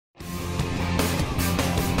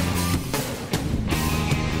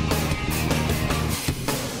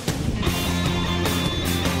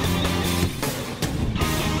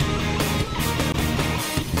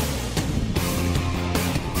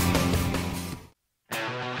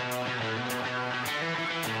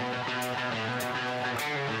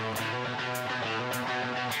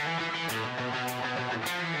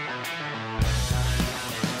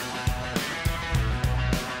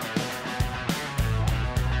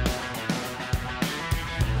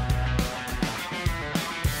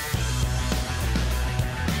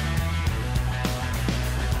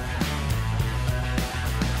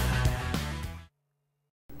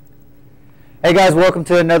Hey guys, welcome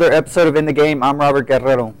to another episode of In the Game. I'm Robert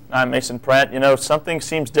Guerrero. I'm Mason Pratt. You know, something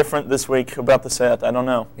seems different this week about the set. I don't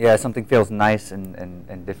know. Yeah, something feels nice and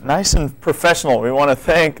different. Nice and professional. We want to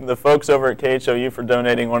thank the folks over at KHOU for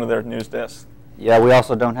donating one of their news desks. Yeah, we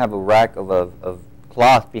also don't have a rack of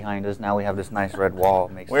cloth behind us. Now we have this nice red wall.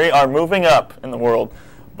 We are moving up in the world.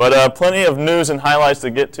 But plenty of news and highlights to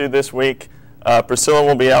get to this week. Priscilla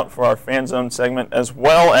will be out for our Fan Zone segment, as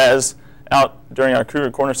well as out during our Cougar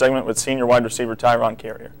Corner segment with senior wide receiver Tyron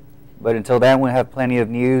Carrier. But until then, we have plenty of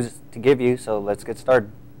news to give you, so let's get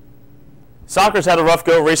started. Soccer's had a rough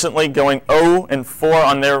go recently, going 0-4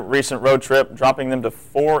 on their recent road trip, dropping them to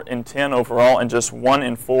 4-10 overall and just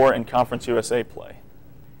 1-4 in Conference USA play.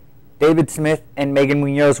 David Smith and Megan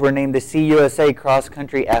Munoz were named the CUSA Cross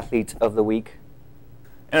Country Athletes of the Week.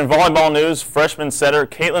 And in volleyball news, freshman setter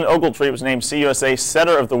Caitlin Ogletree was named CUSA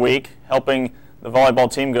Setter of the Week, helping the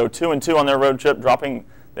volleyball team go 2-2 on their road trip, dropping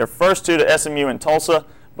their first two to SMU and Tulsa,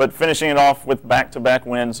 but finishing it off with back-to-back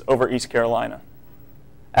wins over East Carolina.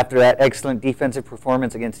 After that excellent defensive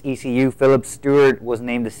performance against ECU, Philip Stewart was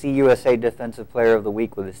named the CUSA Defensive Player of the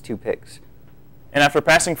Week with his 2 picks. And after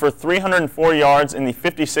passing for 304 yards in the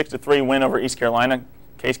 56-3 win over East Carolina,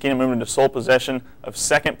 Case Keenum moved into sole possession of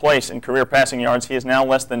second place in career passing yards. He is now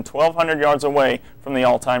less than 1,200 yards away from the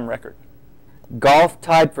all-time record. Golf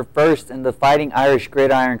tied for first in the Fighting Irish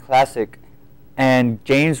Gridiron Classic, and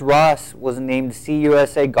James Ross was named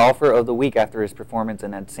CUSA Golfer of the Week after his performance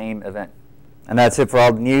in that same event. And that's it for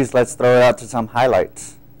all the news. Let's throw it out to some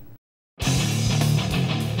highlights.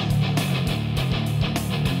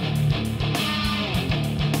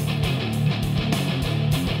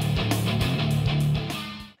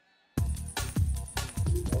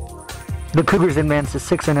 The Cougars advanced to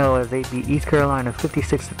 6-0 as they beat East Carolina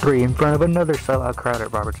 56-3 in front of another sellout crowd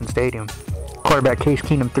at Robertson Stadium. Quarterback Case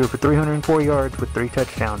Keenum threw for 304 yards with 3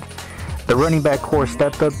 touchdowns. The running back core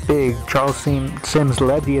stepped up big. Charles Sims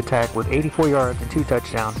led the attack with 84 yards and 2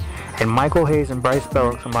 touchdowns, and Michael Hayes and Bryce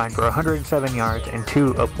Bell combined for 107 yards and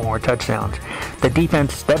 2 more touchdowns. The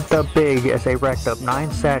defense stepped up big as they racked up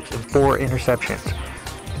 9 sacks and 4 interceptions.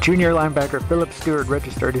 Junior linebacker Philip Stewart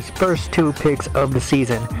registered his first 2 picks of the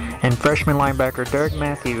season, and freshman linebacker Derek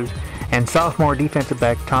Matthews and sophomore defensive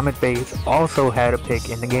back Thomas Bates also had a pick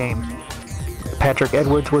in the game. Patrick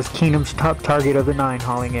Edwards was Keenum's top target of the 9,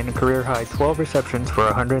 hauling in a career-high 12 receptions for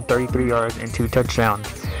 133 yards and 2 touchdowns.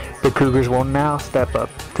 The Cougars will now step up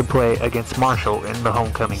to play against Marshall in the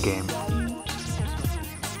homecoming game.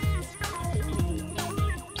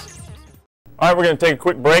 All right, we're going to take a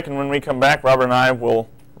quick break, and when we come back, Robert and I will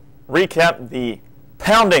recap the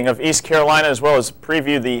pounding of East Carolina as well as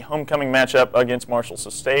preview the homecoming matchup against Marshall. So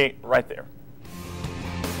stay right there.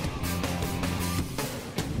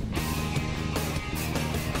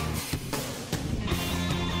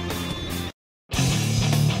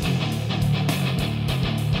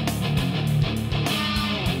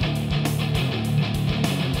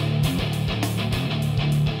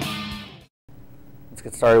 Let's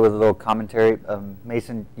get started with a little commentary.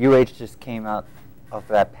 Mason, UH just came out off of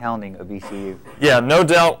that pounding of ECU. Yeah, no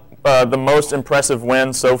doubt the most impressive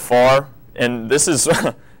win so far. And this is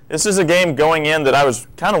this is a game going in that I was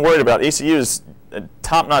kind of worried about. ECU is a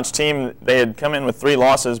top-notch team. They had come in with 3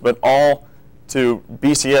 losses, but all to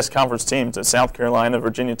BCS conference teams at South Carolina,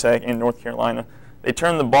 Virginia Tech, and North Carolina. They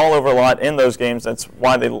turned the ball over a lot in those games. That's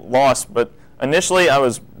why they lost. But initially I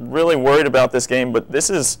was really worried about this game, but this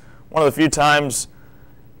is one of the few times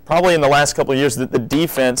probably in the last couple of years that the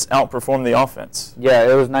defense outperformed the offense.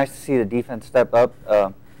 Yeah, it was nice to see the defense step up.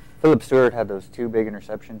 Philip Stewart had those 2 big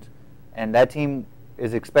interceptions, and that team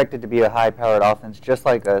is expected to be a high-powered offense just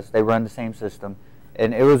like us. They run the same system,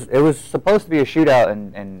 and it was supposed to be a shootout,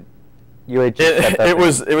 and UH stepped up. It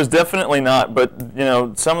was definitely not, but you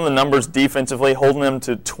know, some of the numbers defensively, holding them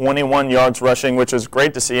to 21 yards rushing, which is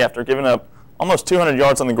great to see after giving up almost 200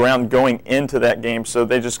 yards on the ground going into that game. So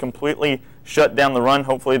they just completely shut down the run.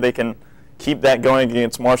 Hopefully they can keep that going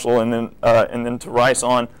against Marshall and then to Rice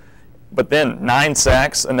on. But then 9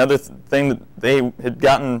 sacks, another thing that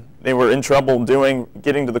they were in trouble doing,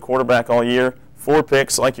 getting to the quarterback all year. 4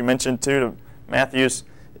 picks, like you mentioned, 2 to Matthews.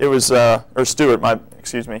 It was or Stewart,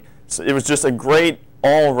 excuse me. So it was just a great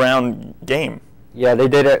all-around game. Yeah, they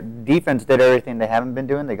did. Defense did everything they haven't been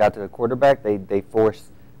doing. They got to the quarterback. They forced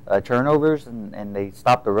turnovers and they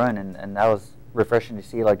stopped the run, and that was refreshing to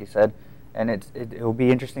see, like you said. And it will be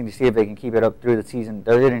interesting to see if they can keep it up through the season.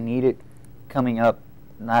 They're going to need it coming up,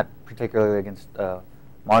 not particularly against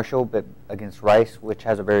Marshall, but against Rice, which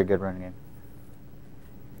has a very good running game.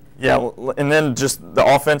 Yeah, and then just the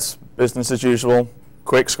offense, business as usual,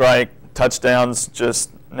 quick strike, touchdowns,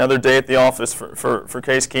 just Another day at the office for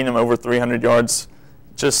Case Keenum, over 300 yards.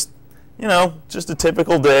 Just, just a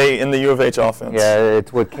typical day in the U of H offense. Yeah,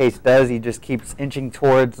 it's what Case does. He just keeps inching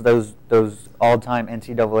towards those all-time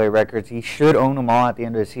NCAA records. He should own them all at the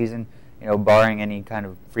end of the season, barring any kind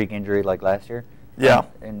of freak injury like last year. Yeah,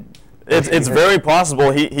 and it's very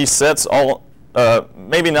possible he sets all,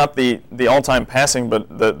 maybe not the all-time passing,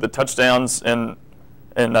 but the touchdowns and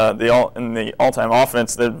the all-time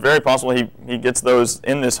offense. They're very possible he gets those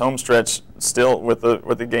in this home stretch still with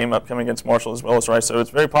the game upcoming against Marshall as well as Rice. So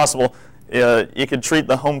it's very possible you could treat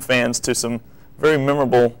the home fans to some very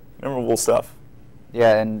memorable stuff.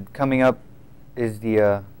 Yeah, and coming up is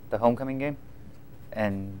the homecoming game,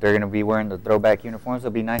 and they're going to be wearing the throwback uniforms.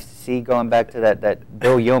 It'll be nice to see going back to that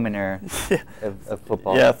Bill Yeoman era of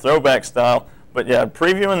football. Yeah, throwback style. But yeah,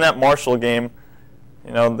 previewing that Marshall game,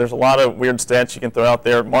 there's a lot of weird stats you can throw out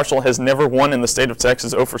there. Marshall has never won in the state of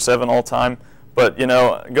Texas, 0 for 7 all time. But,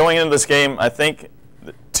 going into this game, I think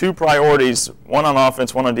two priorities, one on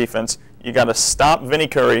offense, one on defense. You got to stop Vinny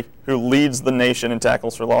Curry, who leads the nation in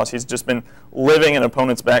tackles for loss. He's just been living in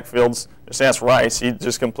opponents' backfields. Just ask Rice. He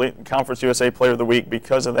just completed Conference USA Player of the Week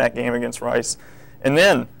because of that game against Rice. And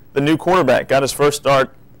then the new quarterback got his first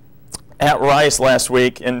start at Rice last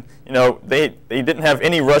week, and they didn't have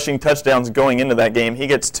any rushing touchdowns going into that game. He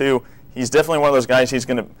gets 2. He's definitely one of those guys. He's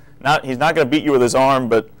not going to beat you with his arm,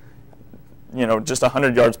 but just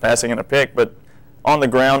 100 yards passing and a pick. But on the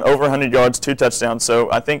ground, over 100 yards, 2 touchdowns.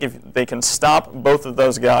 So I think if they can stop both of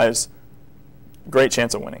those guys, great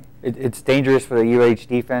chance of winning. It's dangerous for the UH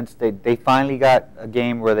defense. They finally got a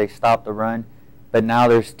game where they stopped the run, but now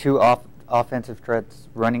there's 2 offensive threats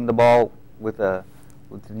running the ball with the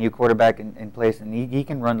new quarterback in place, and he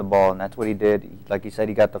can run the ball, and that's what he did. Like you said,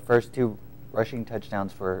 he got the first 2 rushing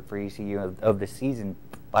touchdowns for ECU of the season,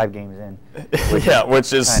 5 games in.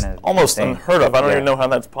 Which is almost unheard of. I don't even know how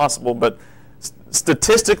that's possible, but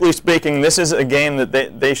statistically speaking, this is a game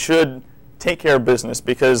that they should take care of business,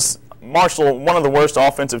 because Marshall, one of the worst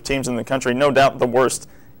offensive teams in the country, no doubt the worst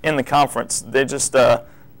in the conference. They just,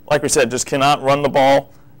 like we said, just cannot run the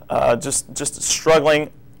ball, just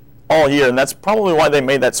struggling all year, and that's probably why they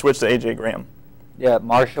made that switch to A.J. Graham. Yeah,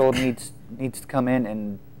 Marshall needs to come in,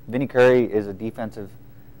 and Vinny Curry is a defensive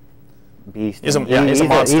beast. He's a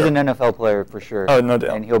monster. He's an NFL player for sure. Oh, no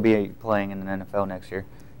doubt. And he'll be playing in the NFL next year.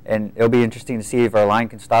 And it'll be interesting to see if our line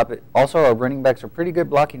can stop it. Also, our running backs are pretty good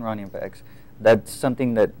blocking running backs. That's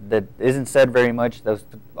something that isn't said very much.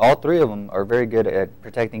 All 3 of them are very good at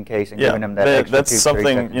protecting Case and giving them that extra that's 2-3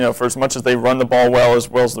 something, seconds. for as much as they run the ball well as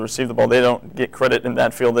they receive the ball, they don't get credit in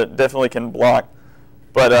that field. That definitely can block.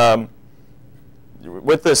 But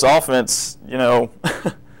with this offense,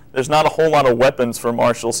 there's not a whole lot of weapons for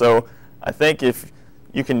Marshall. So I think if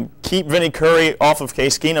you can keep Vinny Curry off of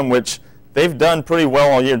Case Keenum, which they've done pretty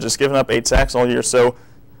well all year, just giving up 8 sacks all year. So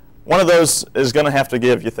one of those is going to have to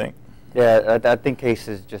give, you think? Yeah, I think Case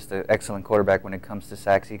is just an excellent quarterback when it comes to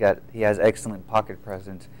sacks. He has excellent pocket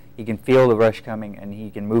presence. He can feel the rush coming, and he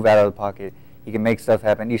can move out of the pocket. He can make stuff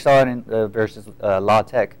happen. You saw it in versus La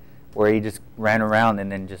Tech, where he just ran around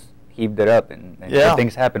and then just heaved it up, and good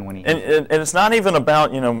things happen when he. And it's not even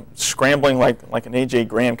about scrambling like an A.J.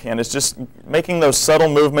 Graham can. It's just making those subtle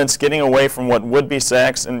movements, getting away from what would be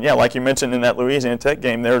sacks. And yeah, like you mentioned in that Louisiana Tech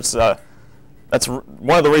game, that's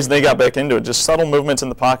one of the reasons they got back into it. Just subtle movements in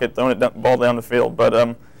the pocket, throwing the ball down the field.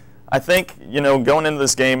 But I think going into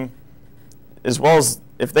this game, as well as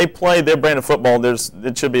if they play their brand of football,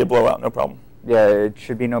 it should be a blowout, no problem. Yeah, it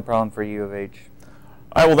should be no problem for U of H.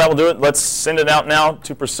 All right, well, that will do it. Let's send it out now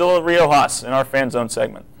to Priscilla Riojas in our Fan Zone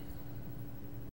segment.